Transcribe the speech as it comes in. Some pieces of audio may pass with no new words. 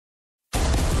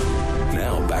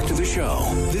back to the show.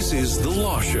 This is The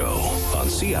Law Show on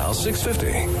CL 650.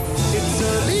 It's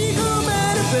a legal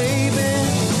matter, baby.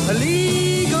 A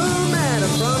legal matter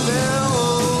from now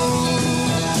on.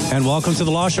 And welcome to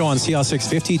The Law Show on CL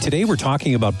 650. Today we're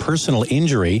talking about personal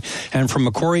injury. And from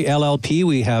McQuarrie LLP,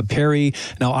 we have Perry.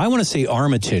 Now, I want to say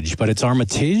Armitage, but it's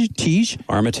Armitage?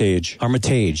 Armitage.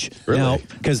 Really? Now,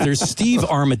 because there's Steve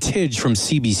Armitage from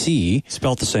CBC.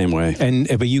 Spelt the same way.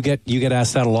 But you get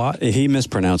asked that a lot? He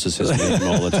mispronounces his name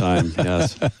all the time,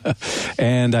 yes.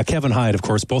 And Kevin Hyde, of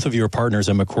course, both of you are partners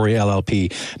at McQuarrie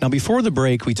LLP. Now, before the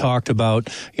break, we talked about,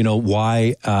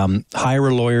 why hire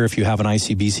a lawyer if you have an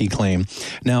ICBC claim.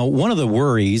 Now, one of the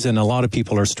worries, and a lot of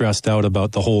people are stressed out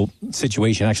about the whole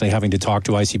situation, actually having to talk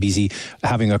to ICBC,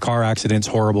 having a car accident's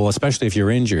horrible, especially if you're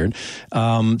injured,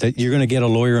 that you're going to get a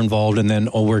lawyer involved and then,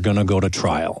 we're going to go to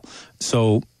trial.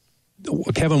 So,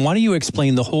 Kevin, why don't you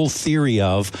explain the whole theory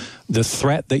of the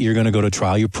threat that you're going to go to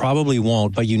trial? You probably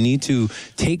won't, but you need to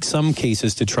take some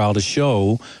cases to trial to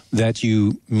show that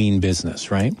you mean business,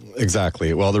 right?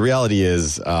 Exactly. Well, the reality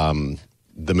is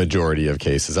the majority of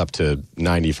cases, up to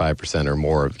 95% or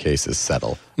more of cases,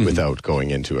 settle without going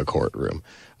into a courtroom.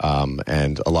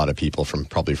 And a lot of people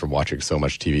probably from watching so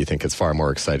much TV think it's far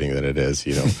more exciting than it is.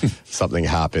 Something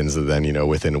happens and then,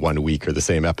 within 1 week or the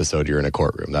same episode, you're in a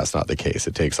courtroom. That's not the case.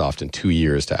 It takes often 2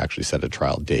 years to actually set a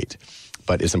trial date.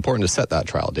 But it's important to set that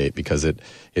trial date because it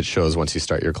shows, once you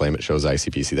start your claim, it shows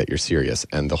ICBC that you're serious.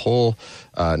 And the whole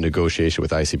negotiation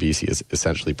with ICBC is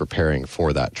essentially preparing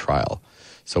for that trial.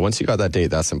 So once you got that date,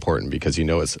 that's important because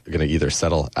it's going to either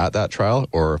settle at that trial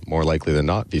or more likely than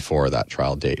not before that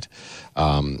trial date.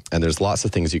 And there's lots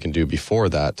of things you can do before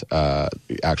that,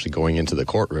 actually going into the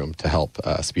courtroom to help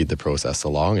speed the process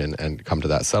along and come to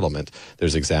that settlement.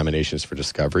 There's examinations for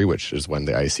discovery, which is when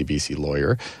the ICBC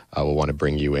lawyer will want to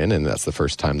bring you in, and that's the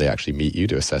first time they actually meet you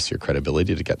to assess your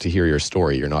credibility, to get to hear your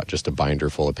story. You're not just a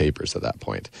binder full of papers at that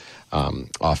point.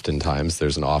 Oftentimes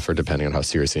there's an offer, depending on how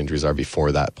serious the injuries are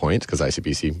before that point, because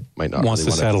ICBC might not wants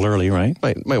to settle early, right?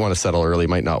 Might want to settle early,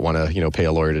 might not want to pay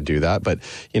a lawyer to do that. But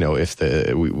if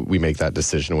we make that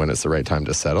decision when it's the right time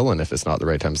to settle, and if it's not the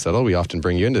right time to settle, we often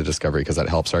bring you into discovery because that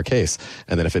helps our case.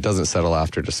 And then if it doesn't settle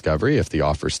after discovery, if the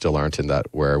offers still aren't in that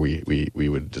where we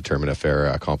would determine a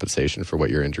fair compensation for what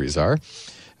your injuries are,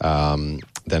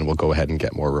 then we'll go ahead and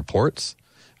get more reports.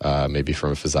 Maybe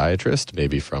from a physiatrist,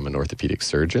 maybe from an orthopedic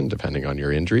surgeon, depending on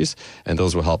your injuries. And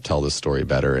those will help tell the story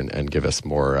better and give us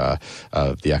more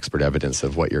of the expert evidence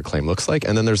of what your claim looks like.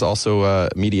 And then there's also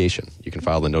mediation. You can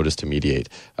file the notice to mediate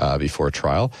before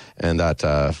trial. And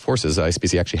that forces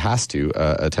ICBC actually has to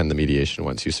attend the mediation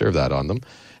once you serve that on them.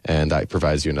 And that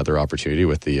provides you another opportunity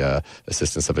with the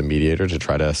assistance of a mediator to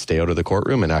try to stay out of the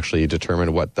courtroom and actually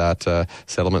determine what that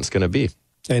settlement's going to be.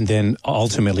 And then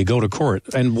ultimately go to court.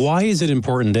 And why is it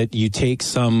important that you take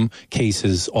some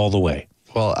cases all the way?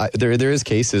 Well, there is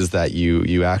cases that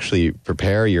you actually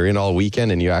prepare, you're in all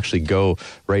weekend, and you actually go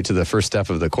right to the first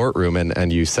step of the courtroom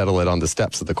and you settle it on the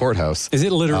steps of the courthouse. Is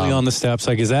it literally on the steps?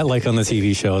 Is that like on the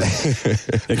TV shows?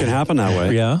 It can happen that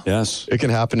way. Yeah? Yes. It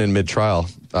can happen in mid-trial.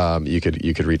 You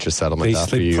could reach a settlement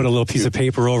after you put a little piece of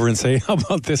paper over and say, how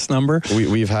about this number?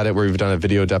 We've had it where we've done a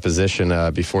video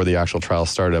deposition before the actual trial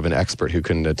started of an expert who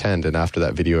couldn't attend, and after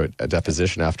that video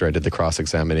deposition, after I did the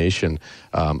cross-examination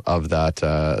of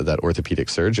that orthopedic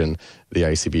surgeon, the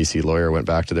ICBC lawyer went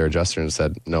back to their adjuster and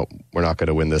said, no, we're not going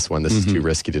to win this one. This is too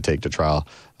risky to take to trial.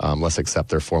 Let's accept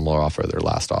their formal offer, their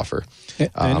last offer.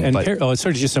 Sorry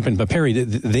to just jump in, but Perry,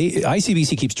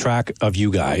 ICBC keeps track of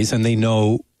you guys, and they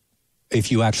know if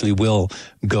you actually will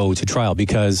go to trial,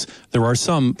 because there are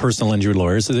some personal injury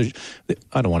lawyers. So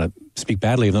I don't want to speak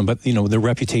badly of them, but their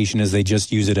reputation is they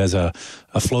just use it as a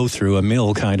flow through, a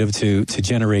mill kind of to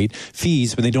generate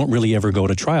fees, but they don't really ever go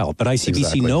to trial. But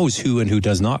ICBC knows who and who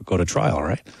does not go to trial,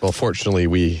 right? Well,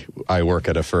 fortunately, I work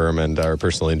at a firm, and our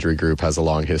personal injury group has a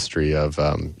long history of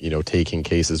taking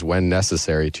cases when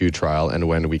necessary to trial, and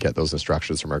when we get those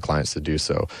instructions from our clients to do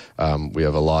so. We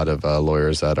have a lot of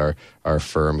lawyers at our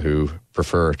firm who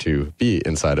prefer to be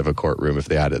inside of a courtroom if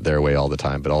they had it their way all the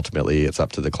time. But ultimately, it's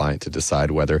up to the client to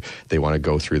decide whether they want to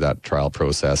go through that trial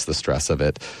process, the stress of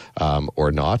it,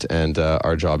 or not. And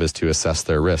our job is to assess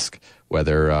their risk,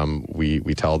 whether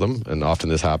we tell them, and often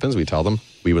this happens, we tell them,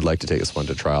 we would like to take this one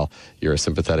to trial. You're a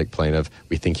sympathetic plaintiff.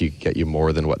 We think you get you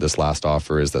more than what this last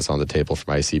offer is that's on the table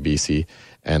from ICBC.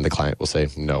 And the client will say,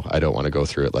 no, I don't want to go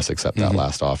through it. Let's accept that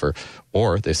last offer.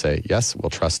 Or they say, yes, we'll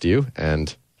trust you.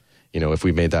 And if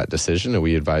we made that decision and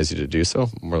we advise you to do so,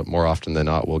 more often than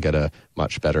not, we'll get a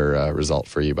much better result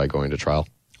for you by going to trial.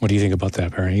 What do you think about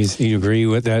that, Perry? You agree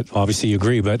with that? Obviously you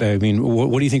agree, but I mean,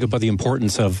 what do you think about the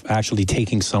importance of actually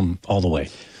taking some all the way?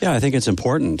 Yeah, I think it's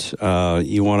important.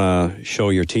 You want to show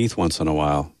your teeth once in a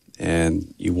while,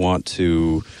 and you want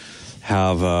to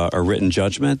have a written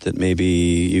judgment that maybe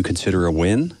you consider a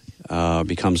win,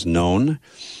 becomes known.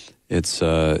 It's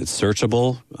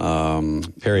searchable.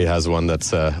 Perry has one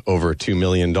that's over $2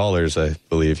 million, I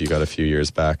believe you got a few years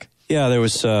back. Yeah, there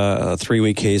was a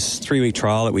 3-week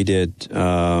trial that we did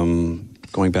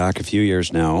going back a few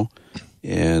years now,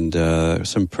 and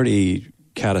some pretty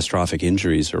catastrophic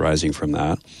injuries arising from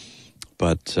that.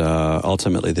 But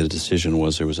ultimately the decision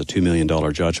was there was a $2 million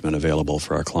judgment available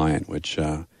for our client, which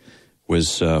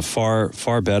was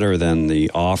far better than the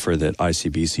offer that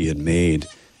ICBC had made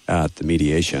at the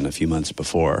mediation a few months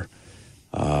before.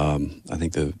 I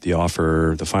think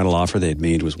the final offer they had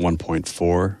made was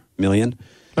 $1.4 million.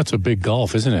 That's a big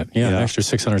gulf, isn't it? Yeah, an extra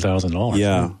 $600,000.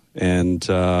 Yeah, and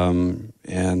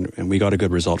we got a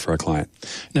good result for our client.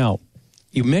 Now,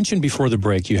 you mentioned before the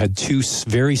break you had two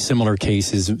very similar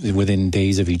cases within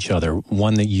days of each other.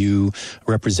 One that you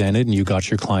represented and you got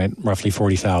your client roughly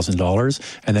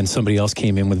 $40,000, and then somebody else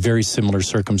came in with very similar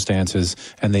circumstances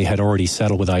and they had already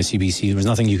settled with ICBC. There was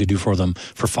nothing you could do for them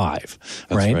for $5,000, right?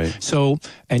 That's right. So,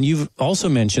 and you've also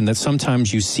mentioned that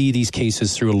sometimes you see these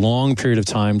cases through a long period of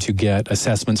time to get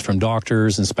assessments from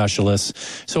doctors and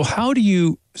specialists. So how do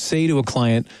you say to a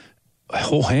client,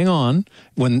 oh, hang on,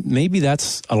 when maybe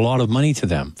that's a lot of money to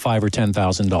them, $5,000 or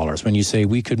 $10,000, when you say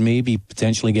we could maybe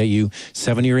potentially get you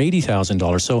 $70,000 or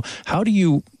 $80,000. So how do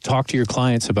you talk to your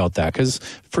clients about that? Because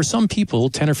for some people,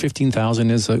 $10,000 or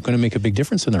 $15,000 is going to make a big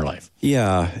difference in their life.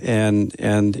 Yeah, and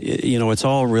you know, it's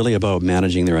all really about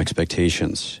managing their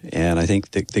expectations. And I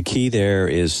think the key there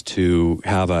is to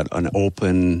have an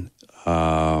open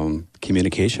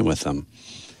communication with them.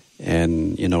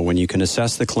 And, you know, when you can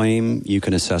assess the claim, you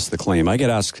can assess the claim. I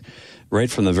get asked right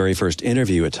from the very first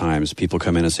interview at times, people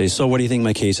come in and say, so what do you think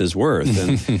my case is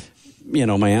worth? And, you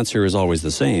know, my answer is always the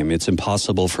same. It's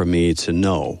impossible for me to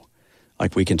know.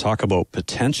 Like, we can talk about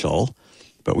potential,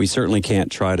 but we certainly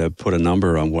can't try to put a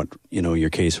number on what, you know, your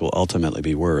case will ultimately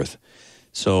be worth.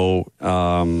 So,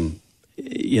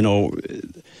 you know,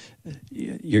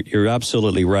 you're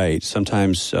absolutely right.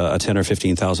 Sometimes a $10,000 or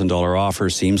 $15,000 offer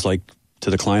seems like to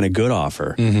the client a good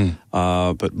offer.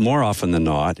 But more often than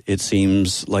not, it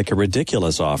seems like a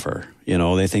ridiculous offer. You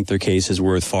know, they think their case is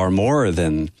worth far more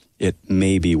than it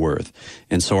may be worth.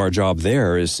 And so our job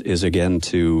there is again,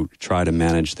 to try to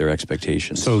manage their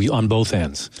expectations. So on both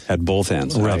ends? At both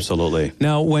ends, right. Absolutely.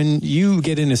 Now, when you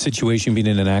get in a situation, being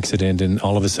in an accident, and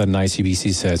all of a sudden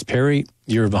ICBC says, Perry,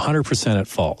 you're 100% at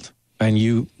fault, and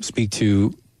you speak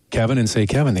to Kevin and say,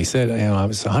 Kevin, they said, you know, I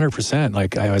was 100%,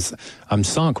 like I'm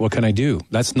sunk. What can I do?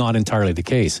 That's not entirely the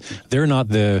case. They're not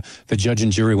the judge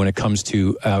and jury when it comes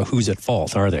to who's at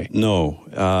fault, are they? No.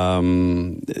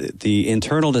 The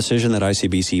internal decision that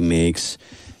ICBC makes,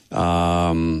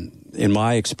 in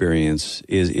my experience,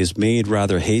 is made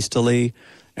rather hastily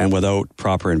and without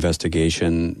proper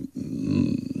investigation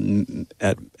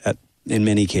in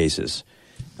many cases.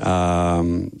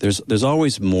 There's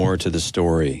always more to the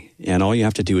story, and all you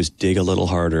have to do is dig a little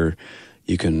harder.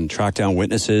 You can track down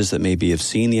witnesses that maybe have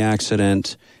seen the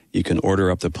accident. You can order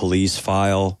up the police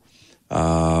file.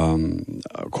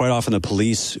 Quite often the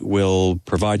police will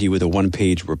provide you with a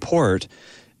one-page report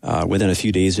within a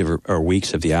few days or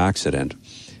weeks of the accident.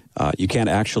 You can't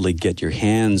actually get your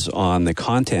hands on the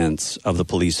contents of the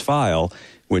police file,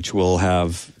 which will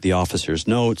have the officer's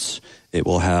notes. It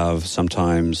will have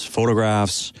sometimes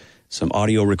photographs, some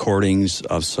audio recordings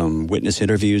of some witness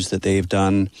interviews that they've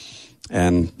done,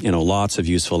 and, you know, lots of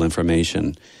useful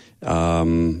information.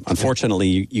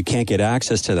 Unfortunately, you can't get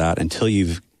access to that until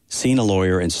you've seen a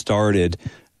lawyer and started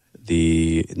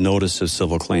the notice of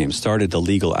civil claim, started the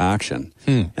legal action,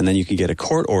 and then you can get a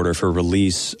court order for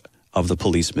release of the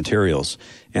police materials.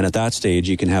 And at that stage,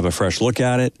 you can have a fresh look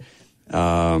at it.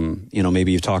 You know,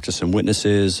 maybe you've talked to some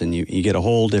witnesses and you get a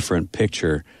whole different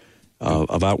picture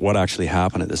about what actually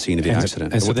happened at the scene of the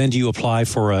accident. And so then do you apply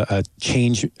for a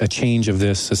change of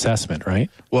this assessment, right?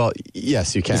 Well,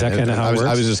 yes, you can. Is that kind of how it works?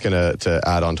 I was just going to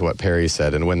add on to what Perry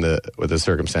said, and when the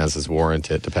circumstances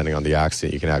warrant it, depending on the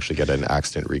accident, you can actually get an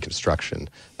accident reconstruction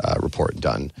report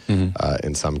done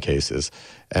in some cases.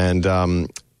 And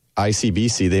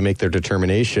ICBC, they make their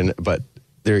determination, but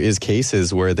there is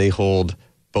cases where they hold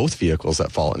both vehicles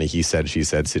at fault in a he said, she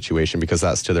said situation, because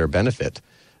that's to their benefit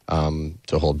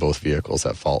to hold both vehicles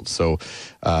at fault. So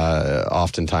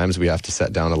oftentimes we have to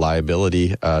set down a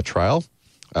liability trial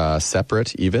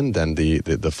separate even than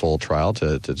the full trial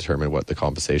to determine what the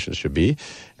compensation should be.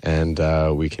 And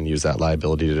we can use that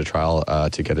liability to trial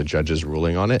to get a judge's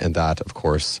ruling on it. And that, of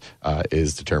course,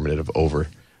 is determinative over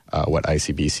what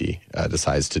ICBC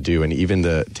decides to do. And even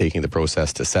taking the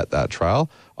process to set that trial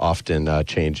often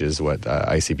changes what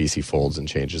ICBC folds and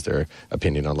changes their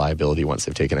opinion on liability once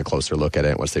they've taken a closer look at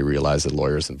it, once they realize the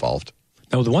lawyer's involved.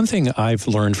 Now, the one thing I've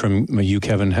learned from you,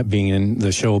 Kevin, being in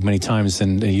the show many times,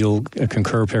 and you'll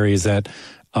concur, Perry, is that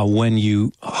when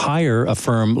you hire a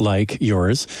firm like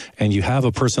yours and you have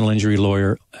a personal injury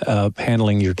lawyer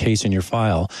handling your case in your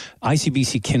file,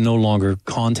 ICBC can no longer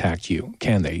contact you,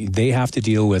 can they? They have to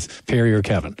deal with Perry or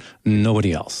Kevin,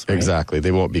 nobody else. Right? Exactly.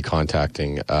 They won't be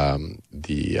contacting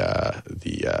the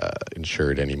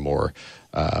insured anymore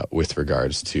with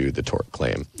regards to the tort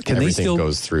claim. Everything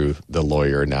goes through the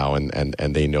lawyer now, and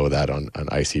they know that on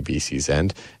ICBC's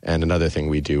end. And another thing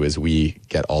we do is we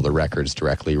get all the records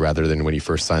directly, rather than when you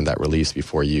first sign that release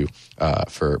before you,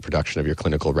 for production of your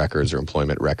clinical records or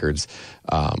employment records,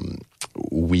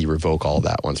 we revoke all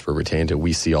that once we're retained, and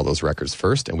we see all those records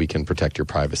first, and we can protect your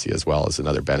privacy as well as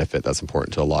another benefit that's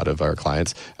important to a lot of our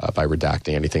clients by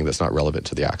redacting anything that's not relevant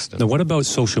to the accident. Now, what about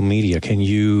social media? Can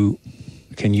you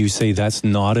say that's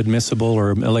not admissible,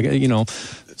 or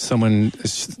someone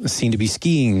seen to be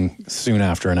skiing soon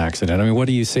after an accident? I mean, what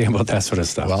do you say about that sort of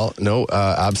stuff? Well, no,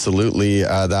 absolutely.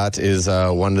 That is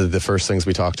one of the first things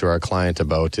we talk to our client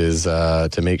about, is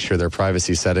to make sure their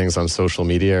privacy settings on social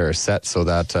media are set so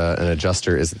that an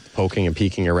adjuster is poking and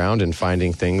peeking around and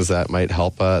finding things that might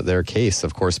help their case.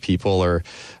 Of course, people are,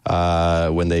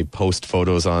 when they post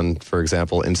photos on, for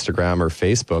example, Instagram or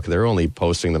Facebook, they're only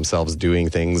posting themselves doing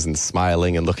things and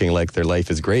smiling and looking like their life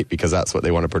is great, because that's what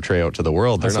they want to portray out to the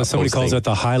world. So somebody calls it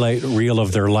the highlight reel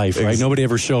of their life, right? Nobody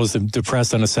ever shows them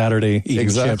depressed on a Saturday eating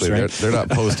chips, right? They're not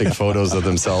posting photos of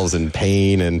themselves in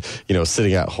pain and,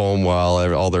 sitting at home while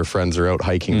all their friends are out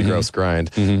hiking the Grouse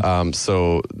Grind.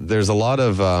 So there's a lot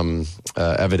of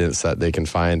evidence that they can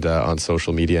find on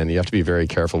social media, and you have to be very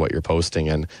careful what you're posting.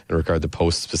 And in regard to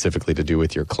posts specifically to do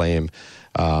with your claim,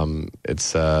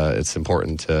 it's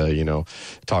important to,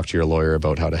 talk to your lawyer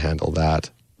about how to handle that.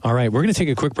 All right, we're going to take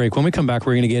a quick break. When we come back,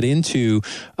 we're going to get into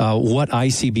what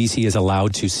ICBC is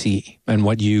allowed to see and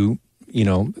what you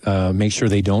make sure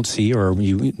they don't see, or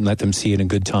you let them see it in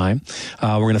good time.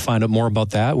 We're going to find out more about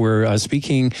that. We're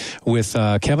speaking with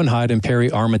Kevin Hyde and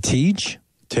Perry Armitage.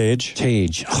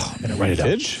 Tage. Oh, I'm going to write it out.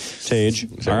 Armitage.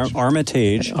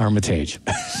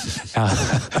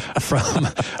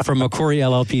 From McQuarrie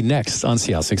LLP next on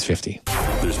CL 650.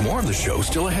 There's more of the show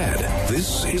still ahead.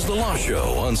 This is The Law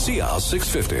Show on CL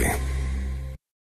 650.